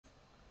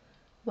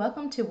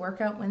Welcome to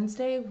Workout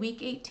Wednesday,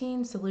 Week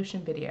 18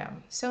 solution video.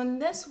 So in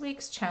this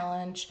week's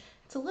challenge,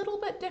 it's a little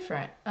bit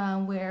different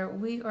where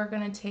we are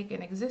going to take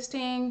an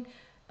existing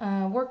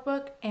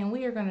workbook and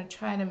we are going to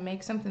try to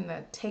make something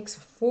that takes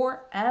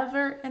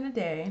forever and a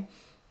day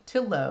to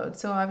load.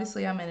 So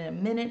obviously I'm in a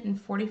minute and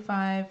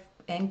 45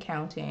 and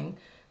counting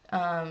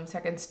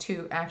seconds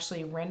to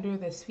actually render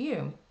this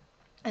view.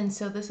 And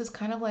so this is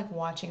kind of like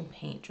watching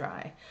paint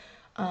dry.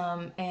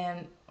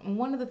 And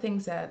one of the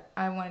things that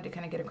I wanted to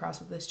kind of get across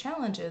with this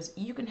challenge is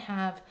you can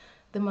have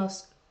the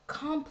most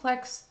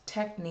complex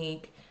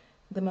technique,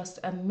 the most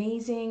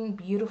amazing,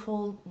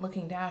 beautiful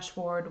looking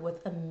dashboard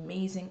with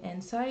amazing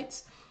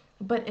insights.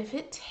 But if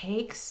it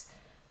takes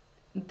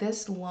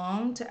this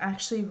long to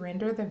actually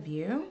render the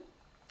view,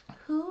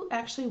 who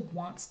actually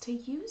wants to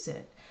use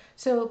it?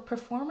 So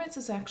performance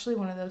is actually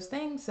one of those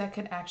things that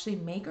could actually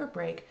make or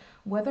break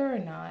whether or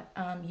not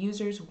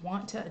users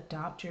want to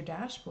adopt your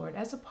dashboard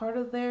as a part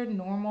of their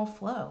normal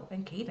flow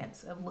and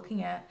cadence of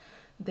looking at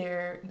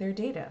their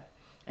data.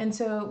 And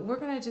so we're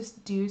going to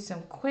just do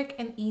some quick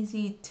and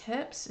easy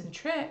tips and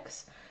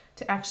tricks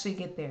to actually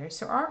get there.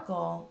 So our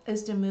goal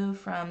is to move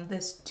from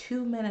this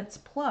 2 minutes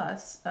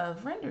plus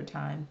of render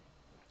time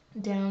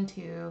down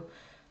to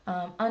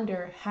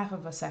under half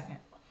of a second.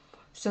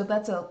 So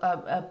that's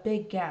a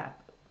big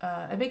gap,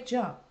 a big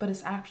jump, but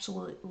it's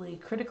absolutely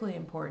critically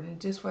important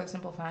just for the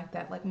simple fact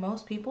that, like,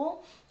 most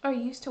people are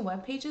used to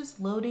web pages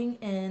loading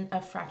in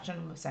a fraction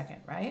of a second,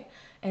 right?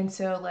 And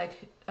so,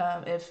 like,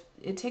 if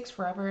it takes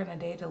forever and a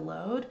day to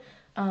load,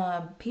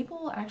 people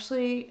will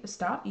actually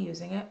stop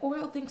using it, or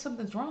they'll think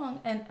something's wrong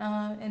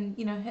and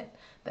hit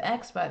the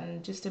X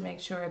button just to make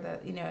sure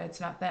that it's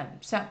not them.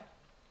 So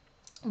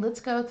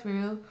let's go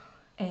through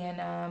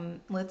and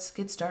let's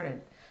get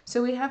started.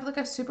 So we have like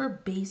a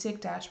super basic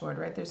dashboard,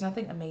 right? There's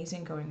nothing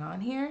amazing going on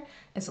here.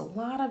 It's a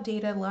lot of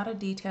data, a lot of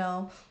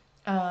detail.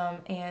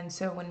 And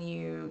so when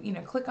you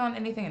click on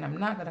anything, and I'm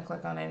not going to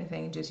click on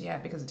anything just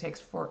yet because it takes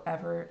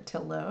forever to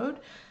load,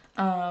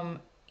 um,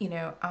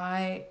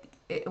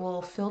 it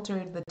will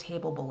filter the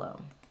table below.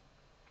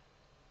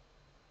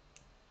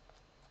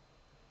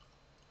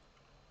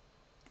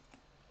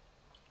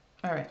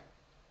 All right.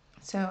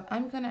 So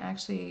I'm going to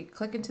actually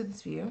click into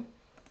this view.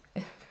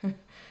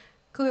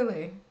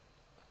 Clearly,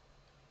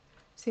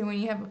 see, when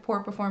you have a poor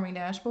performing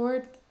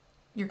dashboard,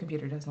 your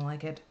computer doesn't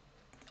like it.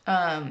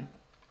 All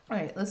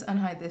right, let's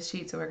unhide this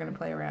sheet so we're going to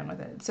play around with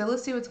it. So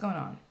let's see what's going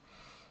on.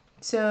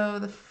 So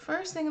the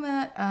first thing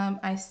that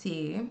I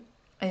see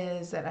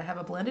is that I have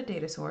a blended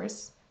data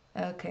source.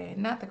 Okay,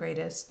 not the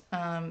greatest,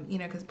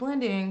 because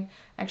blending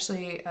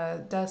actually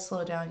does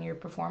slow down your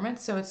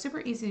performance. So it's super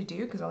easy to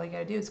do because all you got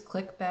to do is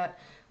click that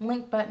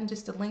link button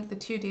just to link the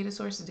two data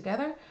sources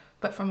together.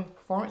 But from a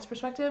performance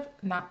perspective,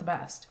 not the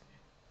best.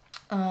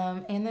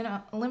 And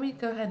then let me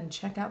go ahead and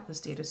check out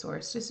this data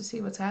source just to see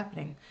what's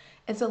happening.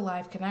 It's a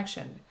live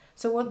connection.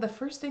 So the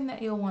first thing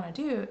that you'll want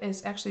to do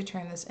is actually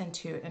turn this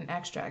into an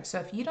extract. So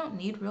if you don't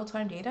need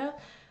real-time data,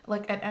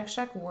 like an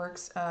extract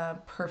works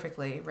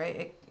perfectly,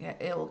 right?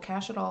 It will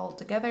cache it all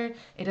together.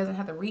 It doesn't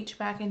have to reach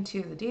back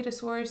into the data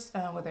source,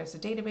 whether it's a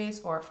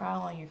database or a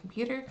file on your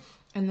computer.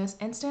 In this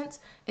instance,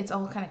 it's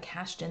all kind of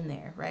cached in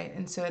there, right?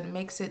 And so it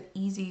makes it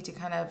easy to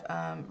kind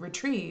of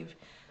retrieve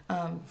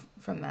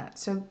from that.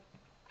 So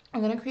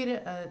I'm going to create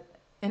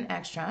an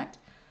extract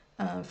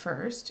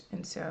first,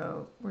 and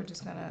so we're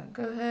just going to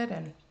go ahead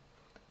and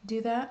do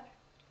that.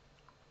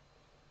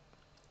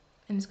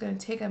 And it's going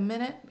to take a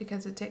minute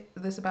because it takes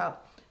this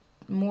about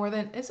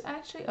it's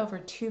actually over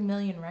 2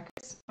 million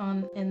records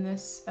in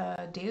this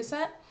data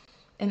set,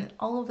 and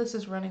all of this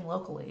is running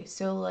locally.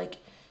 So like,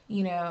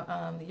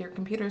 your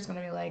computer is going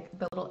to be like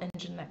the little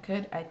engine that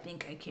could, I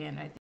think I can,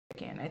 I think I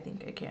can, I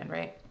think I can,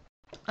 right?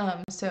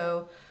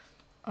 So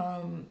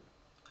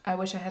I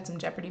wish I had some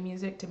Jeopardy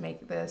music to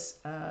make this,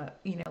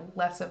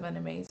 less of an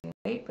amazing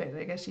wait, but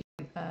I guess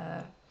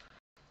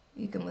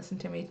you can listen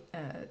to me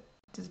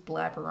just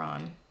blabber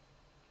on.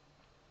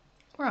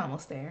 We're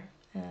almost there.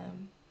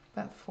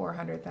 About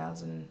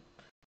 400,000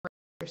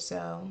 or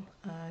so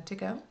to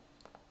go.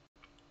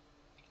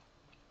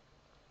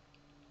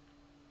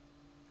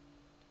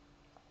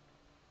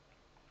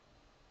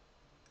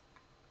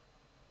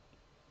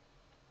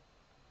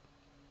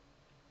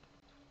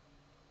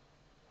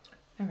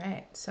 All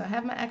right, so I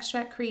have my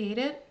extract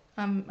created.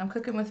 I'm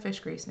cooking with fish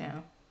grease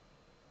now.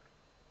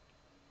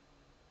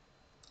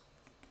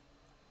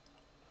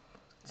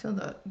 So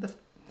the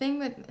thing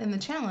that in the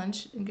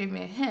challenge gave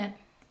me a hint,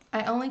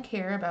 I only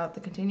care about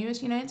the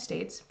continuous United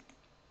States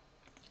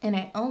and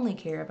I only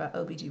care about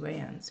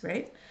OBGYNs,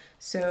 right?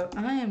 So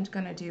I am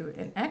going to do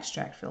an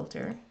extract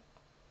filter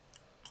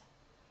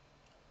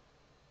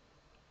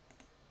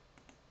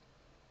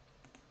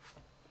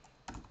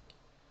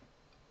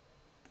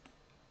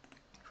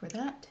for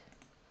that.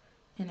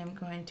 And I'm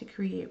going to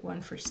create one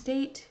for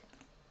state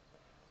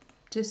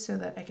just so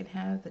that I can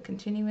have the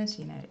continuous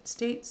United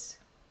States.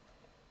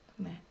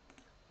 I'm going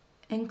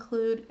to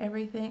include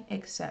everything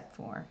except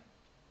for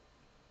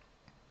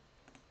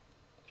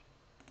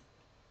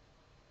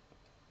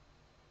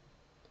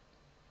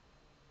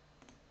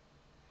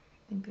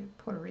think that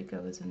Puerto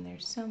Rico is in there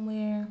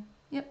somewhere.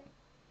 Yep.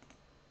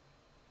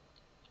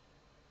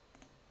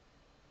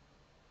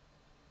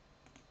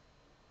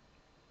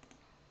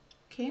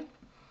 Okay.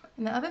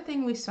 And the other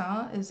thing we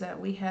saw is that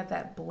we had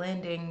that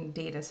blending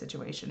data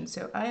situation.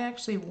 So I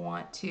actually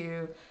want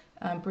to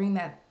bring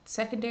that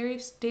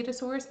secondary data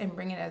source and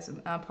bring it as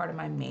a part of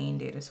my main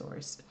data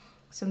source.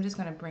 So I'm just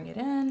going to bring it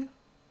in.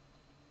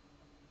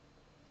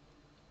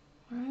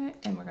 All right,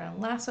 and we're going to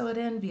lasso it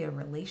in via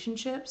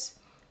relationships.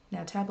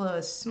 Now Tableau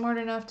is smart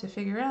enough to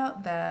figure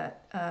out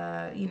that,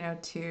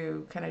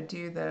 to kind of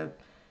do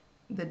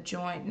the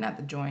join, not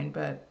the join,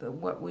 but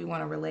what we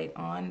want to relate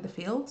on the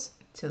fields.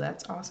 So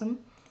that's awesome.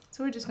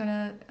 So we're just going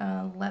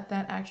to let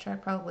that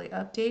abstract probably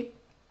update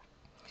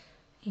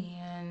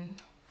and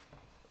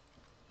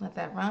let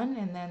that run.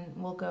 And then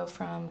we'll go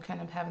from kind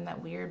of having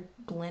that weird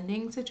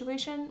blending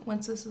situation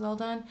once this is all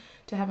done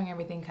to having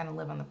everything kind of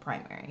live on the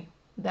primary.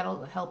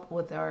 That'll help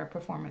with our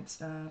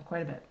performance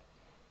quite a bit.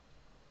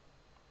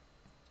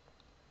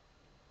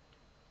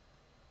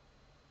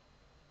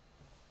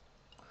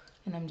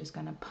 And I'm just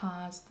going to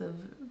pause the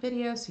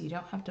video so you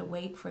don't have to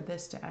wait for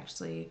this to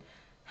actually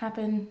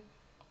happen.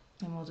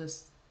 And we'll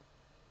just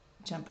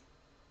jump.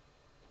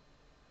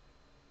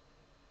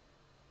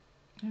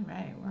 All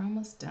right, we're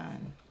almost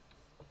done.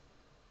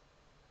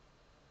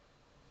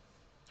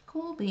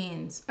 Cool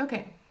beans.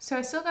 Okay, so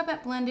I still got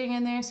that blending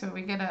in there, so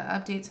we gotta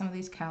update some of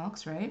these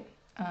calcs, right?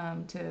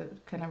 To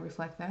kind of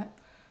reflect that.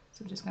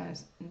 So I'm just gonna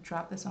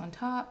drop this on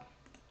top.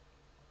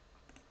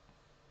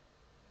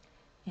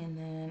 And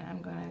then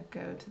I'm gonna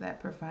go to that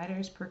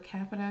providers per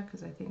capita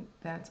because I think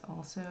that's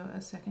also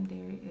a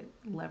secondary, it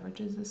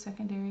leverages a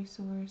secondary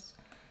source.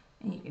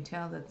 And you can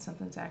tell that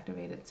something's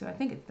activated. So I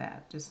think it's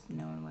that, just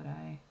knowing what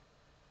I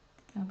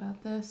know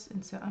about this.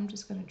 And so I'm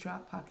just gonna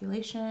drop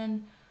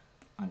population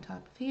on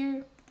top of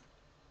here.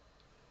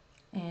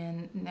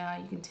 And now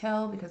you can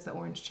tell because the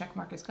orange check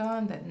mark is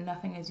gone that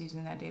nothing is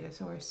using that data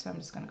source. So I'm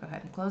just going to go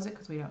ahead and close it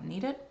because we don't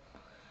need it.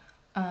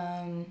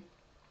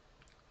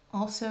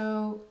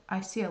 Also,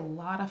 I see a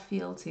lot of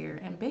fields here,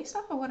 and based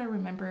off of what I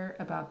remember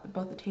about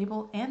both the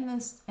table and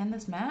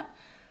this map,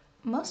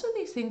 most of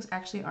these things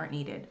actually aren't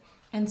needed.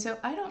 And so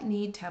I don't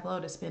need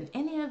Tableau to spend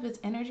any of its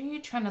energy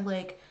trying to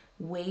like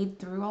wade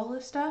through all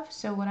this stuff.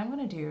 So what I'm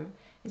going to do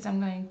is I'm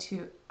going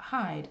to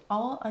hide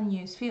all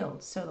unused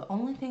fields. So the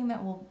only thing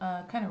that will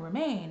kind of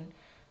remain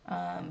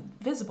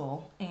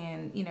visible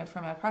and,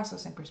 from a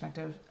processing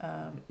perspective,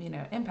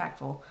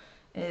 impactful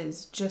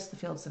is just the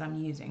fields that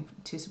I'm using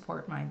to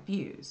support my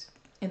views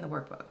in the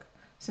workbook.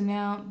 So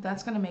now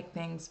that's going to make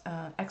things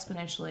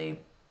exponentially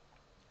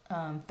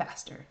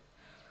faster.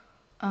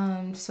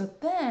 So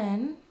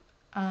then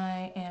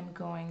I am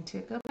going to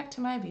go back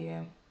to my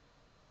view,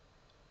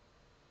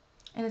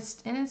 and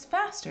it's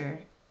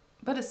faster,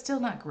 but it's still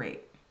not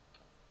great.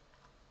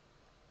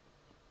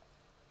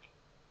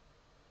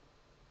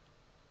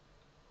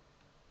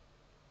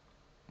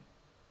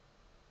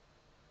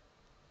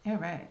 All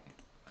right,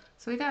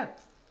 so we got,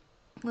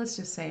 let's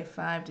just say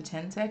 5 to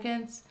 10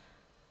 seconds.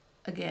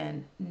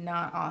 Again,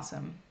 not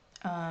awesome,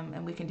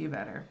 and we can do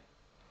better.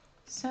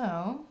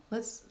 So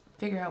let's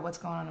figure out what's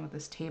going on with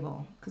this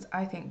table, because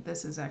I think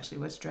this is actually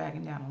what's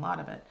dragging down a lot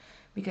of it.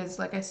 Because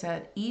like I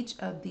said, each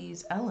of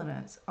these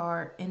elements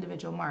are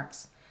individual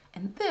marks,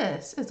 and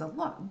this is a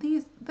lot.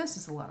 This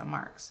is a lot of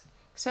marks.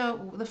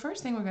 So the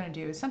first thing we're going to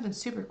do is something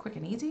super quick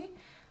and easy.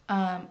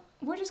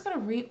 We're just going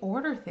to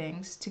reorder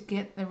things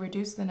to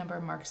reduce the number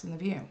of marks in the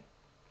view.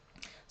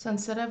 So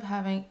instead of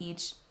having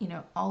each,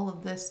 all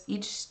of this,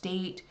 each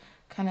state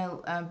kind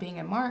of being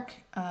a mark,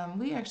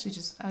 we actually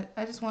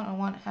I just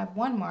want to have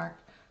one mark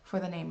for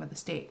the name of the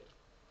state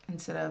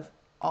instead of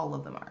all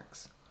of the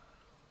marks.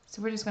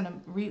 So we're just going to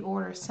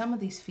reorder some of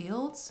these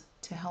fields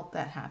to help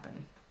that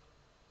happen.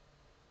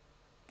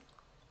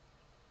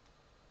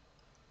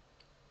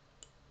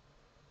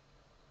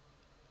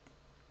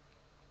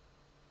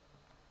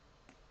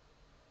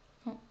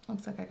 Oh,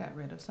 looks like I got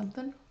rid of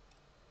something.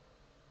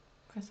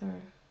 Press our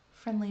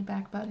friendly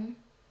back button.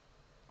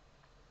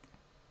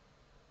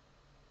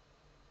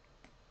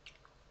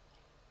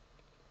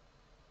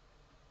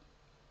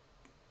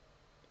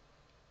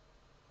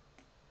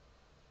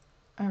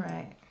 All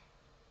right,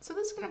 so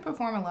this is going to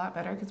perform a lot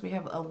better because we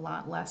have a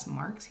lot less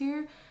marks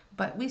here,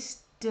 but we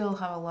still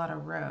have a lot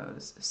of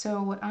rows.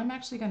 So what I'm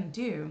actually going to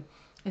do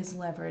is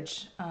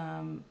leverage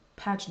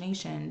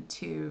pagination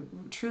to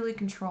truly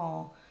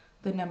control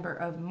the number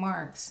of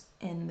marks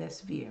in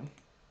this view.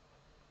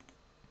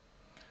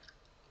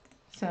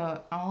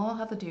 So all I'll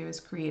have to do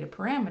is create a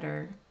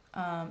parameter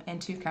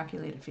and 2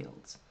 calculated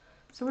fields.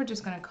 So we're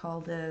just going to call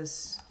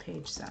this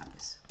page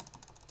size.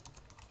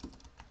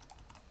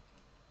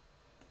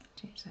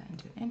 Change that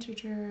into an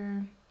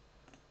integer.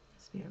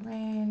 This be a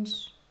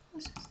range.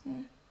 Let's just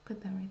put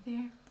that right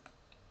there.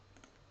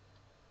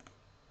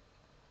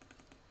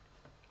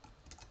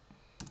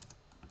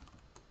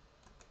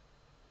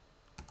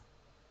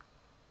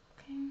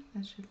 Okay,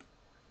 that should work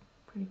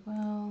pretty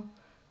well.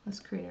 Let's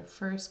create our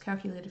first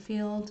calculated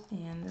field,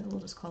 and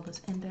we'll just call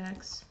this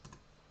index.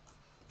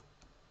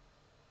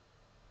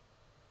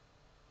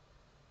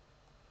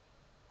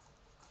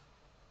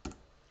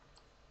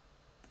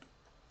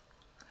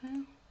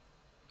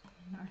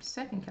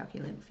 second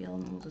calculated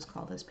field, and we'll just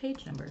call this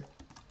page number.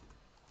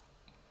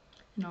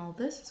 And all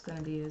this is going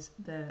to be is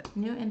the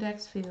new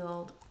index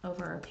field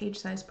over our page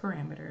size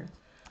parameter.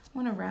 I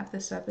want to wrap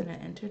this up in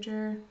an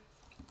integer,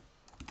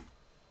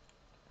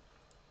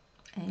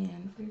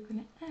 and we're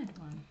going to add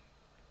one.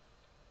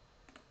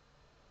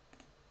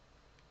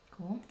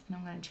 Cool. And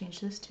I'm going to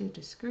change this to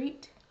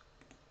discrete.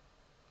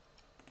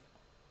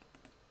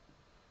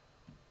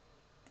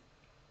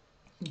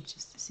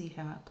 Just to see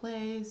how it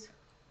plays.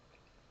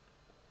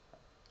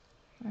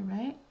 All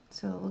right,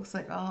 so it looks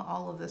like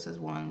all of this is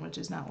 1, which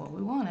is not what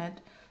we wanted.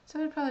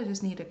 So I'd probably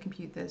just need to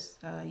compute this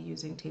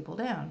using table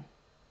down.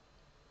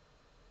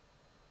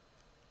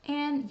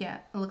 And yeah,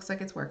 it looks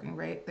like it's working,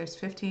 right? There's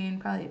 15,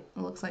 probably it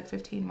looks like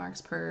 15 marks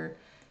per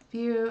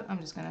view. I'm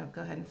just gonna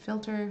go ahead and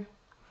filter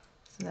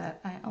so that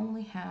I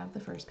only have the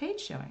first page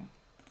showing.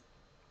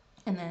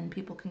 And then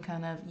people can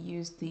kind of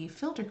use the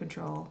filter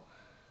control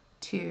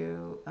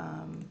to,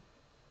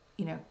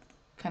 you know,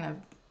 kind of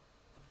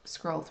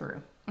scroll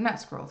through. Well,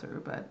 not scroll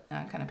through, but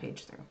kind of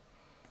page through.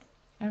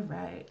 All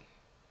right.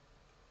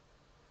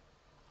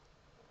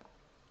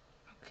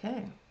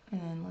 Okay,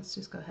 and then let's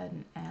just go ahead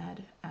and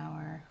add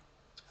our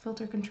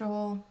filter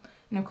control.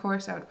 And of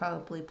course, I would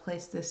probably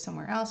place this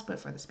somewhere else, but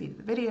for the speed of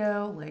the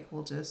video, like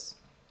we'll just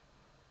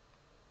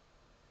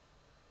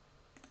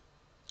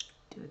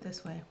do it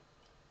this way.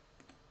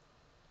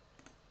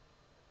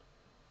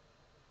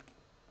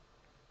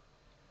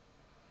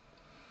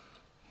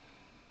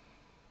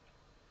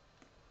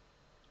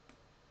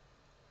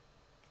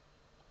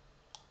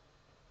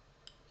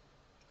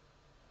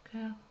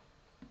 Okay.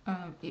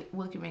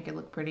 We can make it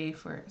look pretty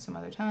for some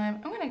other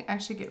time. I'm going to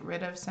actually get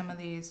rid of some of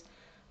these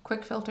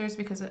quick filters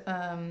because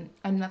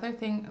another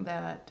thing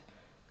that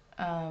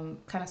kind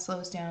of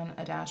slows down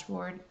a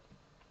dashboard,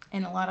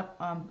 and a lot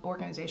of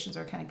organizations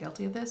are kind of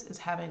guilty of this, is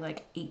having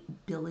like 8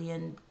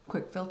 billion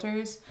quick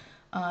filters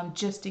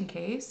just in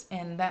case,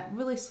 and that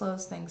really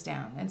slows things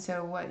down. And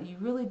so what you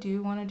really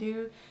do want to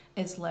do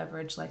is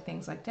leverage like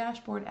things like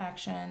dashboard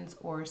actions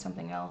or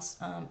something else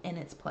in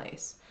its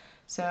place.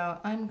 So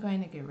I'm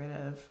going to get rid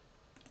of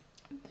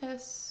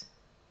this.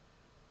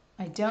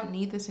 I don't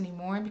need this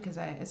anymore because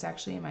it's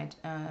actually in my,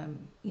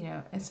 you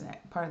know, it's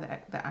part of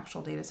the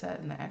actual data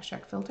set in the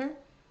extract filter.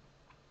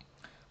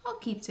 I'll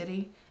keep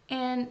city.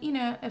 And, you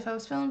know, if I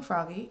was feeling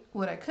froggy,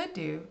 what I could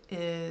do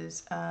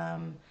is,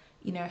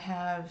 you know,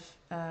 have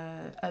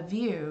a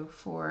view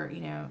for,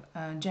 you know,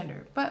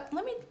 gender. But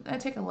let me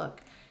take a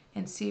look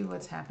and see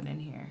what's happening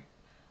here.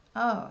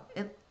 Oh,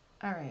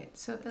 all right,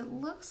 so it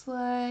looks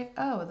like,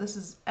 oh, this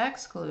is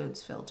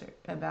excludes filter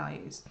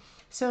values.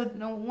 So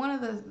one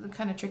of the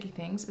kind of tricky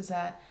things is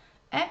that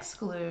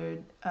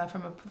exclude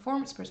from a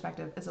performance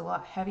perspective is a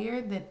lot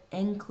heavier than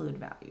include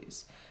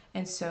values.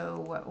 And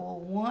so what we'll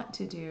want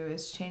to do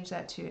is change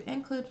that to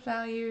include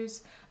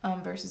values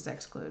versus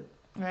exclude,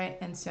 right?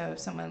 And so if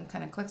someone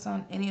kind of clicks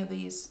on any of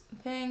these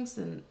things,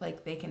 then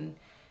like they can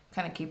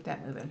kind of keep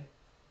that moving.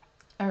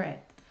 All right.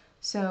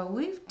 So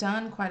we've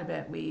done quite a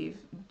bit. We've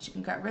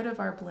got rid of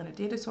our blended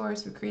data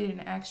source. We created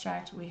an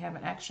extract. We have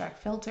an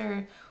extract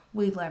filter.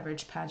 We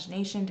leverage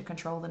pagination to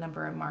control the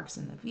number of marks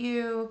in the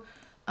view.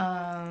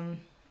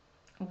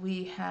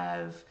 We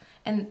have,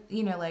 and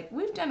you know, like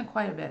we've done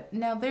quite a bit.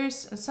 Now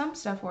there's some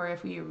stuff where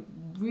if we're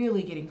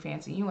really getting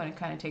fancy, you want to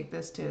kind of take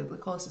this to the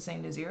closest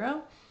thing to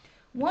 0.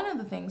 One of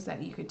the things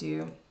that you could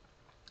do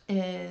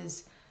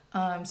is,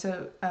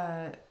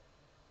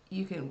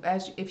 you can,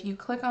 if you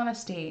click on a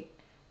state,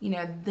 you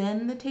know,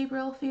 then the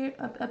table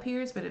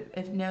appears, but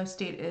if no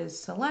state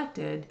is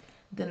selected,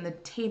 then the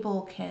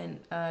table can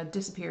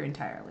disappear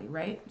entirely,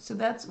 right? So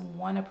that's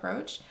one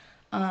approach.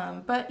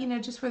 But, you know,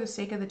 just for the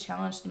sake of the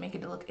challenge to make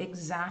it look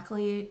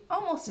exactly,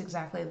 almost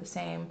exactly the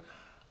same,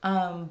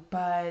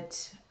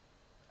 but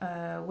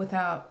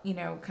without, you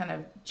know, kind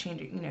of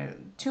changing, you know,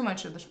 too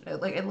much of the,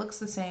 like it looks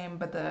the same,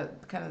 but the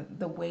kind of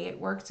the way it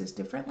works is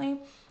differently.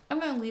 I'm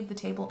going to leave the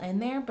table in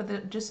there,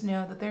 but just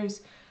know that there's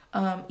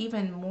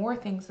even more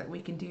things that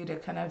we can do to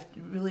kind of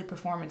really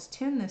performance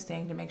tune this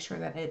thing to make sure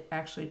that it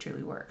actually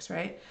truly works,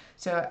 right?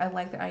 So I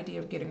like the idea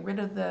of getting rid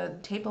of the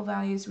table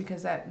values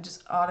because that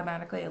just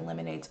automatically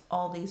eliminates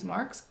all these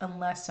marks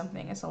unless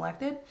something is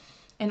selected.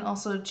 And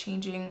also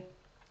changing,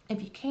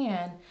 if you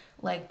can,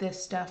 like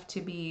this stuff to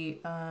be,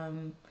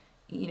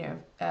 you know,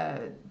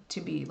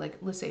 to be like,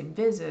 let's say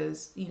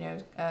vises, you know,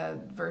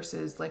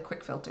 versus like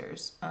quick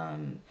filters.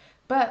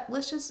 But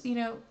let's just, you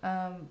know,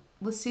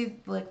 let's see,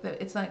 like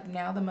it's like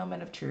now the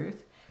moment of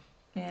truth.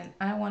 And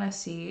I want to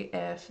see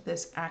if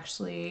this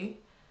actually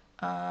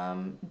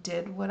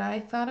did what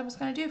I thought it was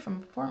going to do from a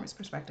performance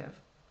perspective.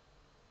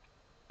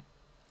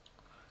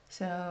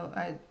 So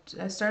I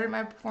started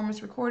my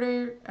performance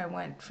recorder. I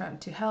went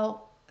to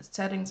help,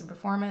 settings and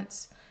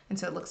performance. And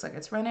so it looks like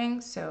it's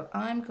running. So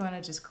I'm going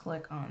to just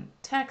click on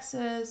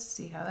Texas,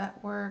 see how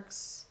that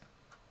works.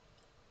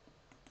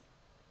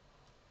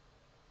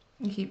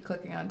 You keep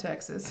clicking on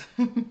Texas.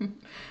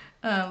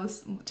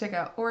 Let's check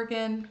out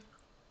Oregon.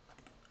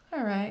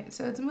 All right,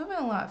 so it's moving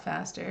a lot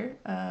faster.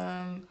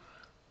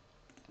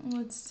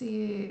 let's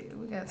see,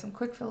 we got some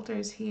quick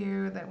filters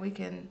here that we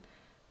can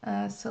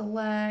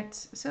select.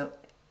 So,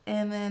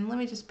 and then let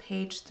me just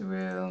page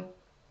through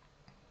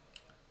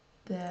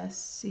this,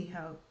 see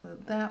how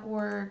that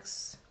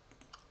works.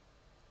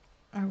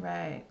 All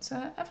right,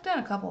 so I've done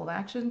a couple of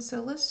actions,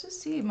 so let's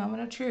just see,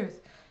 moment of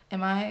truth.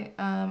 Am I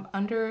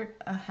under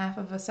a half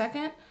of a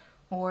second,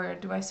 or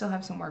do I still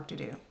have some work to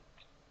do?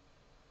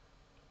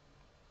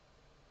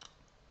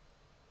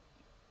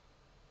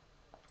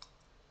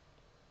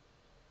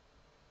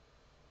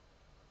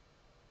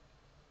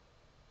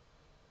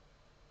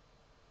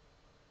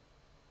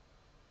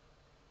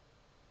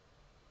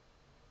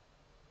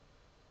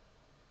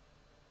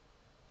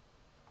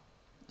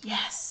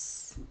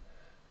 Yes!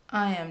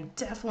 I am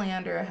definitely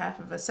under a half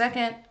of a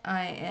second.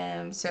 I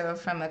am, so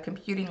from a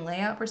computing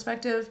layout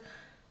perspective,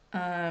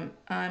 I'm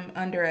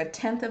under a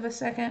tenth of a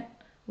second,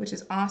 which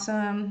is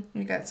awesome.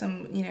 We got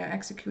some,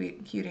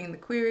 executing the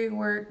query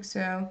work.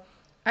 So,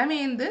 I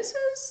mean, this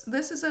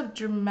is a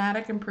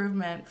dramatic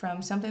improvement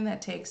from something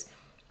that takes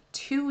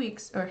 2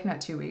 weeks, or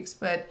not 2 weeks,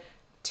 but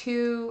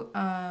 2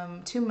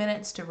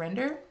 minutes to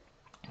render,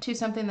 to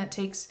something that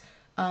takes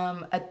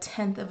a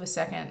tenth of a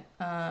second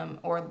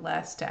or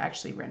less to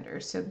actually render.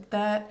 So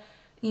that,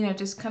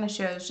 just kind of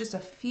shows just a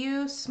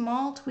few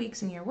small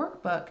tweaks in your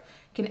workbook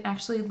can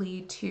actually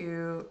lead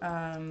to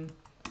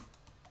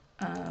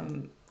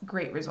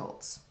great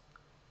results.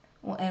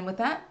 Well, and with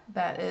that,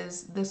 that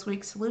is this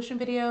week's solution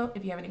video.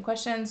 If you have any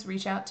questions,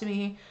 reach out to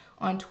me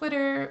on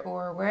Twitter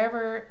or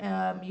wherever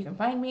you can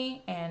find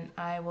me, and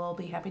I will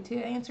be happy to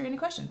answer any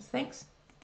questions. Thanks.